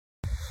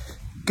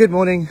Good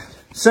morning.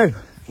 So,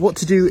 what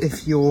to do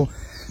if you're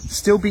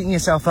still beating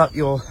yourself up,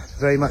 you're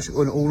very much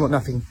an all or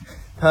nothing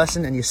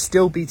person, and you're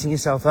still beating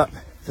yourself up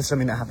for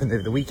something that happened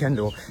over the weekend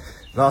or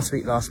last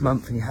week, last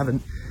month, and you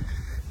haven't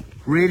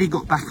really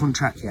got back on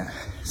track yet.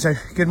 So,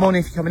 good morning.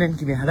 If you're coming in,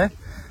 give me a hello.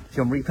 If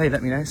you're on replay,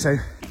 let me know. So,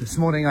 this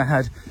morning I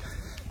had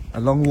a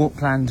long walk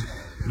planned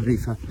really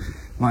for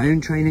my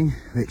own training,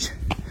 which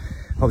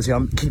obviously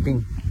I'm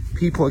keeping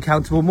people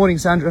accountable. Morning,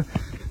 Sandra.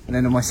 And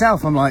then on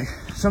myself,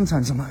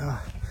 sometimes I'm like,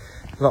 oh,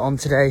 a lot on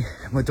today.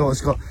 My daughter's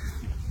got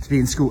to be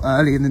in school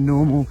earlier than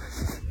normal.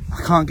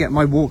 I can't get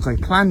my walk I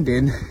planned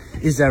in.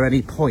 Is there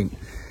any point?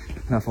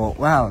 And I thought,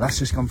 wow, that's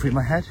just gone through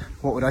my head.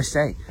 What would I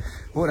say?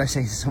 What would I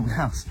say to someone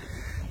else?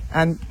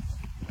 And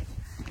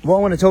what I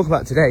want to talk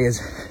about today is,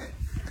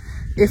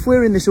 if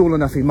we're in this all or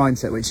nothing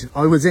mindset, which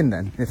I was in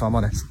then, if I'm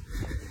honest,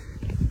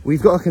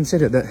 we've got to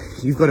consider that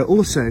you've got to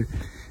also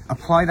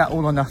apply that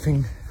all or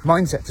nothing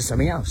mindset to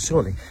something else,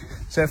 surely.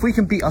 So if we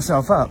can beat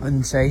ourselves up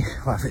and say,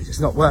 well, if it's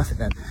not worth it,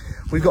 then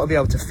we've got to be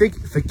able to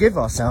forgive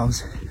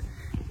ourselves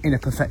in a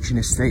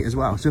perfectionist state as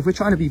well. So if we're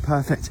trying to be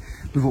perfect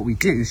with what we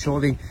do,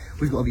 surely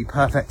we've got to be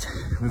perfect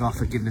with our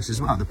forgiveness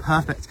as well. The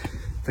perfect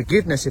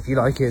forgiveness, if you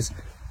like, is,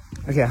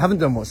 okay, I haven't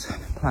done what's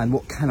planned,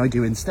 what can I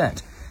do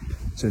instead?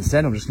 So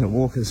instead, I'm just going to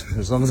walk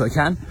as long as I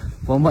can,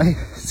 one way.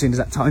 As soon as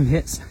that time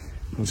hits,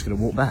 I'm just going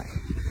to walk back.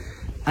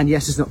 And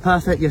yes, it's not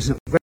perfect, yes, it's not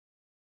great,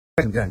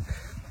 I'm going.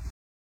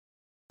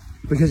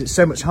 Because it's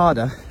so much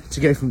harder to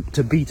go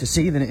to B to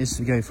C than it is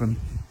to go from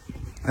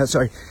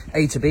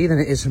A to B than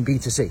it is from B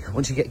to C.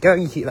 Once you get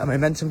going, you keep that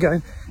momentum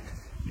going,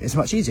 it's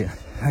much easier,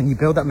 and you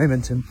build that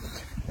momentum,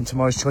 and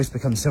tomorrow's choice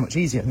becomes so much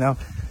easier. Now,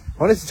 I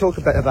wanted to talk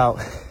a bit about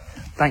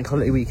bank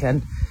holiday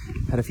weekend.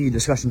 Had a few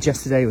discussions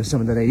yesterday with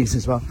some of the ladies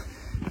as well,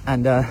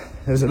 and there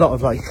was a lot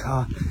of like,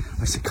 I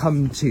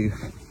succumbed to,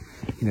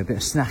 a bit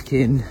of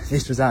snacking.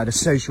 This was at a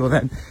social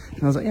event,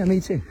 and I was like, yeah,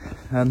 me too.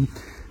 I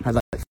had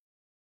like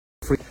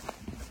free.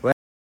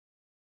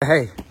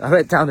 Hey, I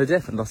went down a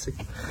different Lossie.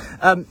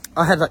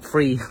 I had like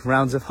 3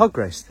 rounds of hog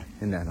roast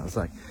in there, and I was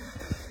like,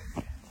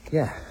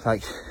 yeah,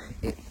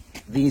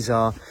 these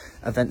are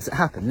events that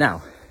happen.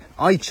 Now,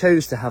 I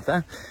chose to have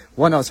that.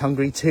 1, I was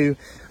hungry. 2,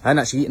 I hadn't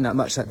actually eaten that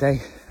much that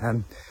day.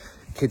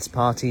 Kids'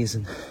 parties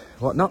and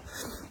whatnot.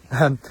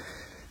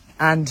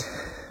 And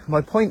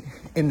my point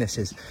in this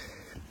is,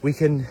 we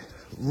can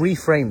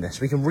reframe this.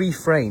 We can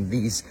reframe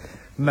these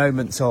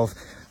moments of,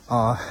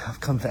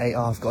 I've come for 8,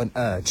 I've got an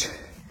urge.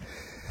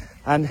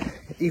 And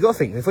you got to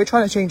think, if we're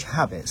trying to change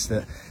habits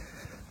that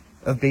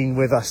have been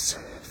with us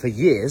for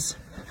years,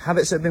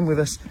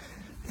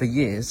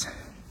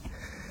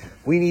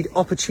 we need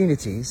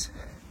opportunities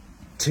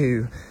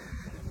to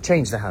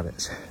change the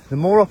habits. The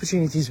more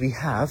opportunities we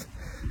have,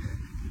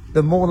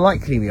 the more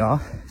likely we are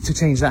to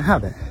change that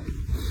habit.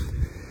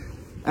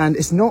 And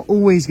it's not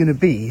always going to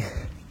be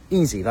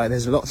easy. Like,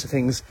 there's lots of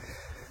things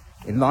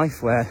in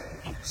life where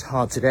it's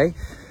hard today,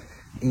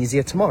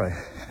 easier tomorrow.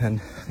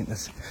 And I think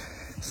that's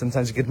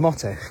sometimes a good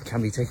motto. It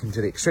can be taken to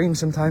the extreme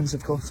sometimes,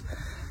 of course.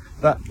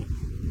 But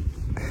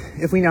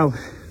if we now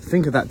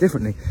think of that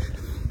differently,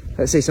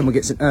 let's say someone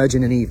gets an urge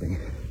in an evening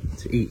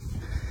to eat.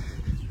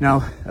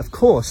 Now, of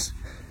course,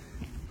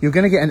 you're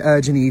going to get an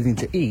urge in the evening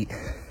to eat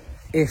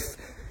if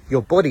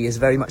your body is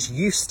very much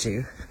used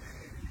to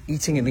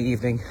eating in the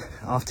evening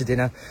after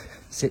dinner,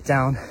 sit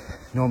down,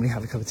 normally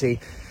have a cup of tea,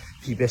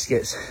 a few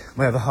biscuits,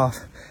 my other half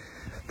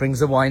brings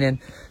the wine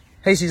in.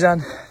 Hey,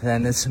 Suzanne.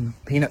 Then there's some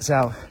peanuts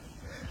out,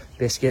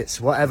 biscuits,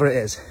 whatever it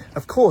is.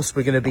 Of course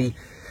we're going to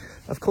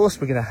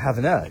have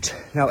an urge.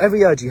 Now,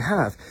 every urge you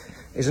have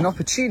is an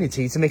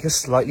opportunity to make a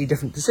slightly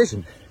different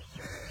decision.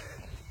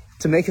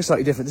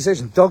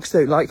 Dogs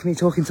don't like me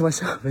talking to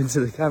myself into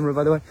the camera,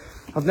 by the way.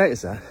 I've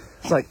noticed that.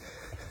 It's like,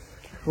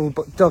 well,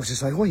 but dogs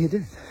just like, what are you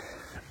doing?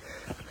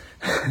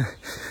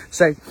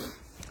 So,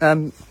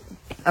 and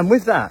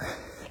with that,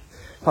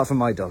 apart from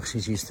my dog,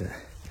 she's used to it.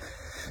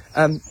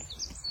 And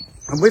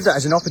with that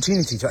as an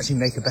opportunity to actually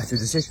make a better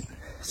decision.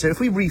 So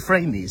if we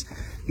reframe these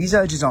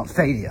urges aren't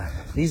failure.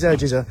 These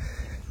urges are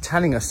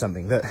telling us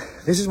something, that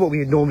this is what we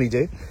would normally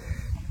do.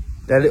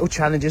 They're little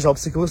challenges,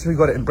 obstacles, so we've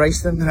got to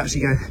embrace them and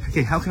actually go,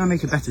 okay, how can I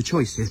make a better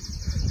choice here?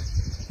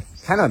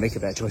 Can I make a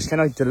better choice? Can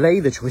I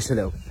delay the choice a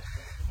little?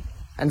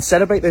 And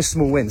celebrate those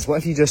small wins. What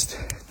if you just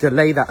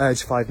delay that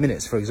urge 5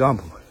 minutes, for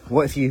example?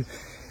 What if you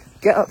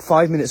get up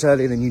 5 minutes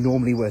earlier than you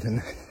normally would?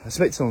 And I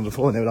spoke to someone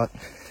before and they were like,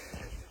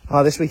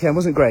 oh, this weekend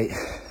wasn't great.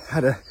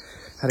 Had a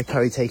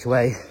curry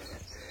takeaway.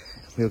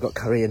 We all got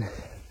curry in,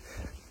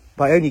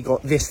 but I only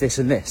got this,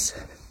 and this.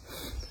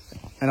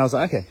 And I was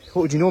like, okay,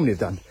 what would you normally have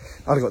done?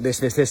 I'd have got this,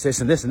 and this,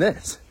 and this. And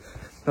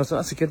I was like,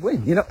 that's a good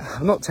win.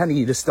 I'm not telling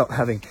you to stop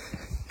having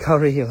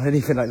curry or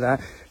anything like that,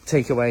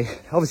 takeaway.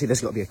 Obviously,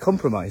 there's got to be a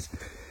compromise.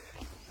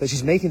 But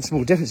she's making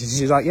small differences.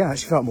 She's like, yeah,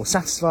 she felt more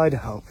satisfied, I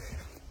felt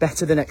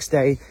better the next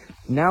day.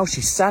 Now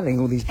she's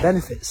selling all these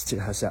benefits to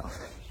herself.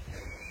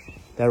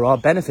 There are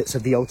benefits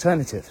of the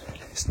alternative.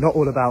 It's not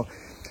all about,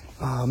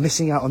 oh, I'm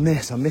missing out on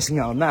this, I'm missing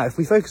out on that. If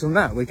we focus on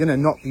that, we're going to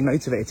not be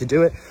motivated to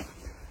do it.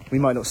 We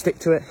might not stick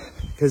to it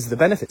because the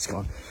benefit's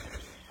gone.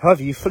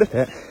 However you flip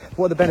it,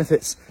 what are the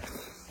benefits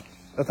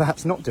of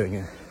perhaps not doing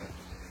it?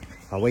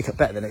 I'll wake up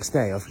better the next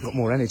day, I've got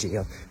more energy,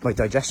 my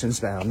digestion's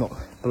better, I'm not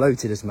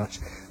bloated as much,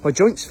 my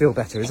joints feel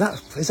better. Is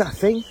that a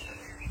thing?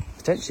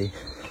 Potentially.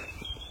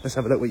 Let's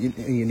have a look at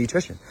your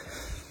nutrition.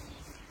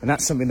 And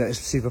that's something that is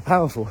super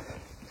powerful,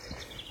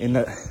 in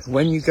that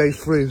when you go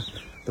through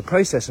the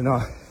process in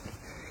our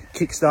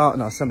kickstart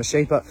and our summer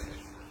shape up,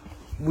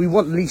 we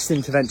want least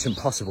intervention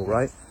possible,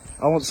 right?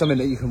 I want something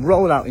that you can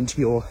roll out into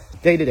your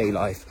day-to-day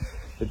life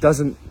that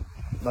doesn't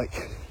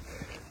like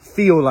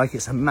feel like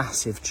it's a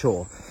massive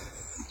chore.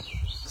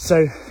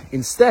 So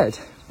instead,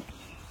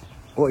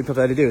 what we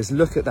prefer to do is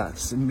look at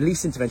that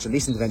least intervention.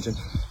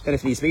 Then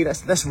if needs be,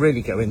 let's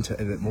really go into it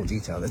in a bit more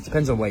detail. It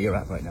depends on where you're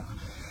at right now.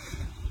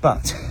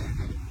 But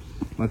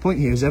my point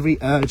here is every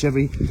urge,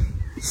 every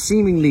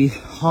seemingly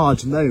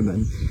hard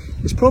moment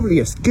is probably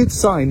a good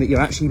sign that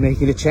you're actually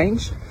making a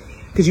change,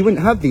 because you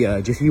wouldn't have the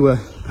urge if you were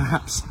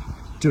perhaps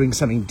doing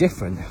something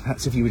different.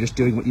 Perhaps if you were just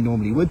doing what you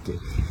normally would do.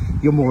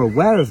 You're more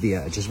aware of the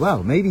urge as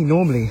well. Maybe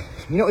normally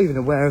you're not even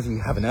aware of you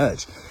have an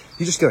urge.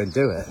 You just go and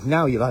do it.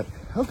 Now you're like,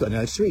 I've got an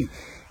urge to eat.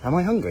 Am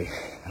I hungry?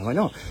 Am I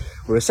not?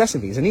 We're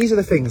assessing these. And these are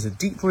the things, the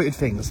deep-rooted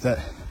things that,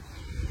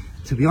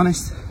 to be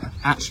honest,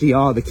 actually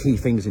are the key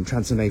things in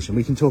transformation.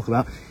 We can talk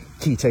about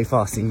keto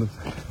fasting,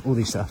 all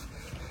these stuff.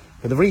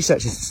 But the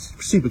research is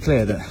super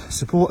clear that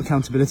support,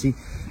 accountability,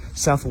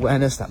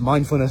 self-awareness, that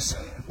mindfulness,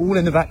 all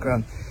in the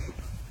background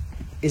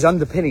is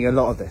underpinning a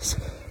lot of this.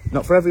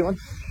 Not for everyone,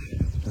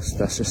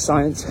 that's just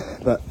science,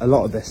 but a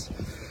lot of this.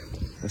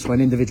 That's why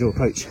an individual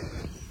approach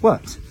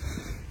works.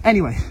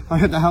 Anyway, I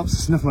hope that helps.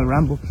 That's enough of my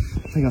ramble.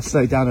 I think I've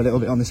slowed down a little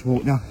bit on this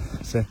walk now,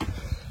 so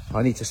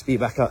I need to speed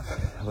back up,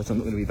 otherwise I'm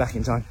not going to be back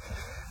in time.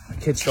 My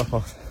kids drop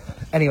off.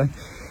 Anyway,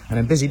 and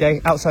then busy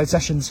day, outside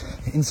sessions,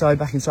 inside,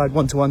 back inside,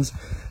 one-to-ones.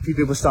 A few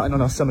people starting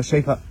on our summer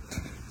shape up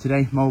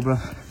today, Marlborough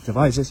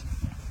Devices.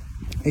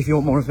 If you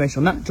want more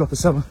information on that, drop a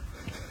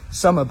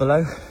summer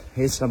below.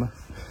 Here's summer,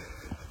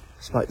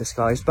 despite the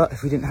skies. But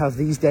if we didn't have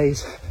these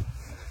days,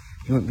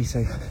 you wouldn't be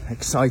so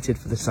excited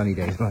for the sunny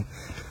days, right?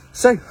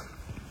 So,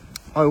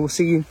 I will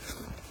see you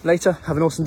later. Have an awesome day.